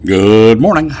Good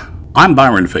morning. I'm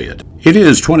Byron Fayette. It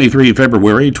is 23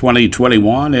 February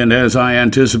 2021, and as I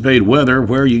anticipate weather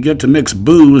where you get to mix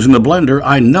booze in the blender,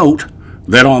 I note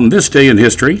that on this day in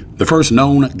history, the first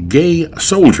known gay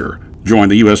soldier joined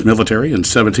the U.S. military in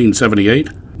 1778.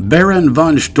 Baron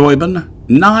von Steuben,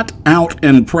 not out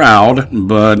and proud,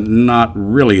 but not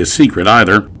really a secret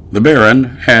either. The Baron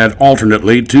had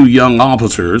alternately two young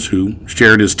officers who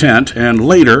shared his tent and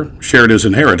later shared his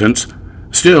inheritance.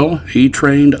 Still, he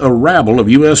trained a rabble of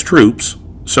U.S. troops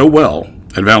so well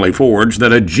at Valley Forge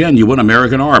that a genuine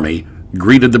American army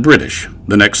greeted the British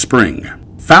the next spring.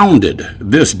 Founded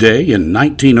this day in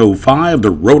 1905,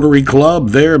 the Rotary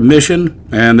Club, their mission,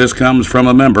 and this comes from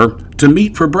a member, to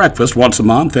meet for breakfast once a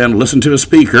month and listen to a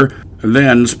speaker,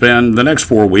 then spend the next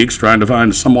 4 weeks trying to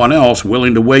find someone else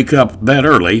willing to wake up that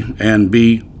early and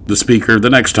be the speaker the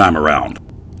next time around.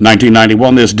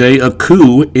 1991, this day, a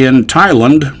coup in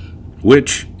Thailand,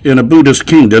 which in a Buddhist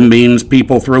kingdom means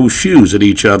people throw shoes at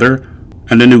each other,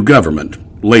 and a new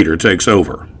government later takes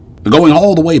over. Going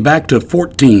all the way back to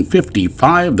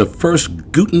 1455, the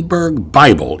first Gutenberg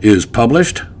Bible is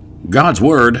published. God's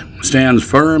word stands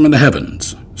firm in the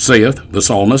heavens, saith the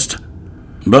psalmist.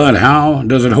 But how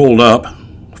does it hold up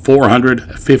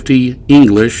 450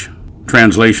 English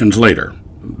translations later?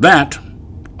 That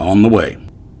on the way.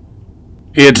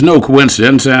 It's no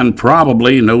coincidence, and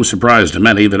probably no surprise to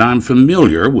many, that I'm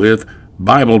familiar with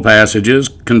Bible passages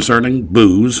concerning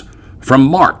booze from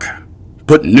Mark.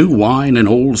 Put new wine in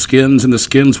old skins and the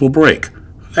skins will break.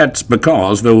 That's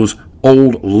because those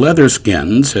old leather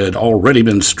skins had already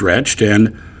been stretched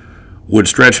and would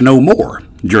stretch no more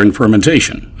during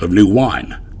fermentation of new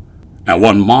wine. Now,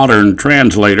 one modern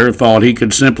translator thought he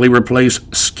could simply replace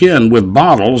skin with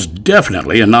bottles,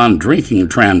 definitely a non-drinking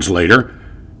translator,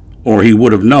 or he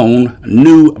would have known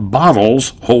new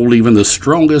bottles hold even the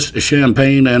strongest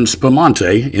champagne and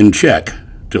spumante in check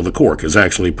till the cork is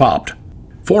actually popped.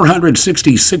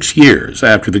 466 years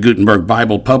after the Gutenberg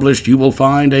Bible published, you will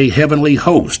find a heavenly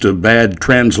host of bad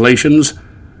translations.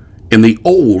 In the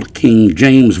old King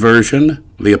James Version,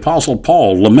 the Apostle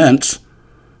Paul laments,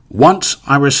 "Once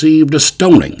I received a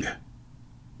stoning,"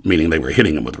 meaning they were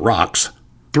hitting him with rocks.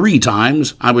 3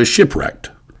 times I was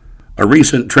shipwrecked. A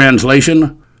recent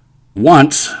translation,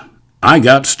 "Once I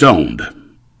got stoned."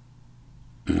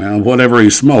 Well, whatever he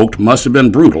smoked must have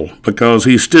been brutal, because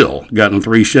he's still gotten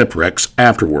 3 shipwrecks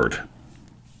afterward.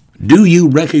 Do you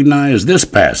recognize this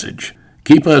passage?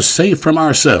 Keep us safe from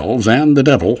ourselves and the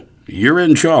devil. You're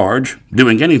in charge,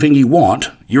 doing anything you want.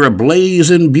 You're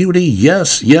ablaze in beauty,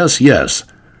 yes, yes, yes.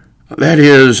 That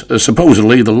is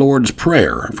supposedly the Lord's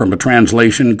Prayer from a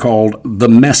translation called The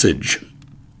Message.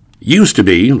 Used to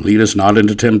be, lead us not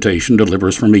into temptation, deliver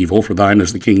us from evil, for thine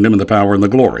is the kingdom and the power and the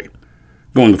glory.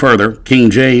 Going further, King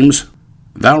James,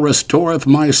 thou restoreth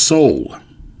my soul,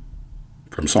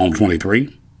 from Psalm 23.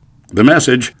 The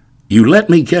Message, you let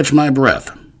me catch my breath.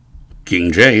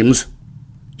 King James,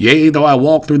 yea, though I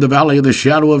walk through the valley of the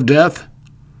shadow of death.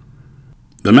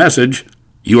 The Message,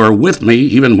 you are with me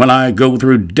even when I go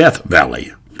through Death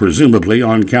Valley, presumably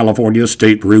on California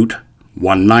State Route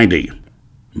 190.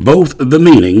 Both the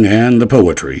meaning and the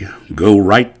poetry go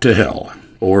right to hell,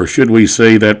 or should we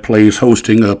say that place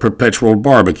hosting a perpetual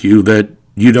barbecue that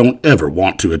you don't ever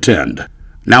want to attend.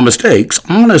 Now, mistakes,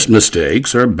 honest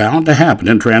mistakes, are bound to happen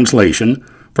in translation.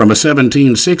 From a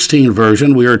 1716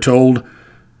 version, we are told,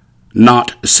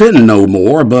 not sin no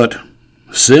more, but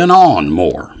sin on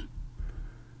more.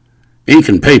 Ink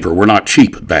and paper were not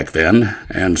cheap back then,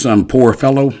 and some poor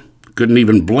fellow couldn't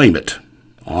even blame it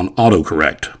on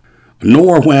autocorrect.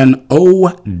 Nor when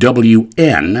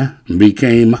OWN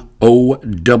became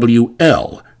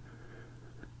OWL.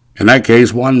 In that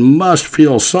case, one must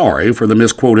feel sorry for the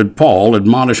misquoted Paul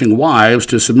admonishing wives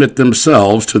to submit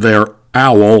themselves to their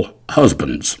owl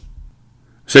husbands.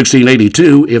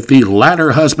 1682, if the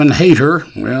latter husband hate her,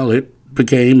 well, it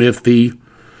became if the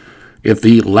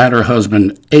latter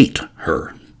husband ate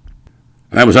her.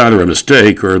 That was either a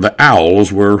mistake or the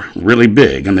owls were really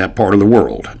big in that part of the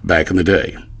world back in the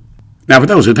day. Now, for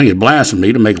those who think it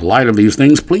blasphemy to make light of these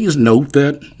things, please note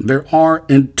that there are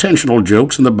intentional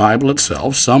jokes in the Bible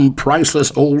itself. Some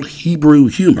priceless old Hebrew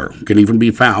humor can even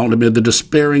be found amid the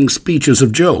despairing speeches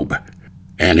of Job.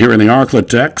 And here in the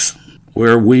arklatex,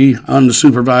 where we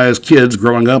unsupervised kids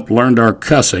growing up learned our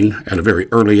cussing at a very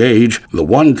early age, the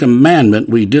one commandment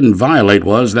we didn't violate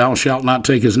was, "Thou shalt not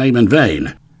take his name in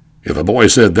vain." If a boy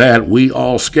said that, we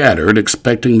all scattered,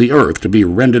 expecting the earth to be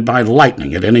rended by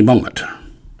lightning at any moment.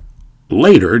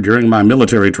 Later, during my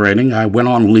military training, I went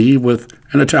on leave with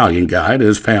an Italian guy to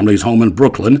his family's home in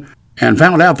Brooklyn, and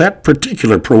found out that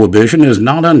particular prohibition is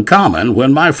not uncommon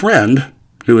when my friend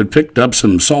who had picked up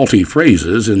some salty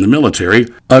phrases in the military,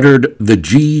 uttered the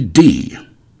GD.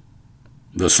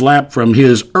 The slap from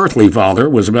his earthly father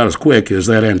was about as quick as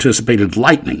that anticipated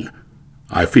lightning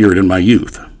I feared in my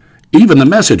youth. Even the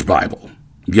Message Bible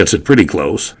gets it pretty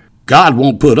close. God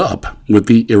won't put up with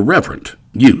the irreverent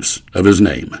use of his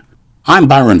name. I'm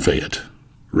Byron Fayette,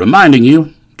 reminding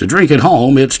you to drink at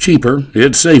home. It's cheaper,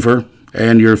 it's safer,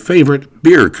 and your favorite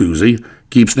beer koozie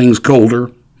keeps things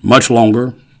colder much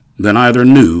longer than either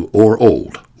new or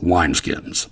old wineskins.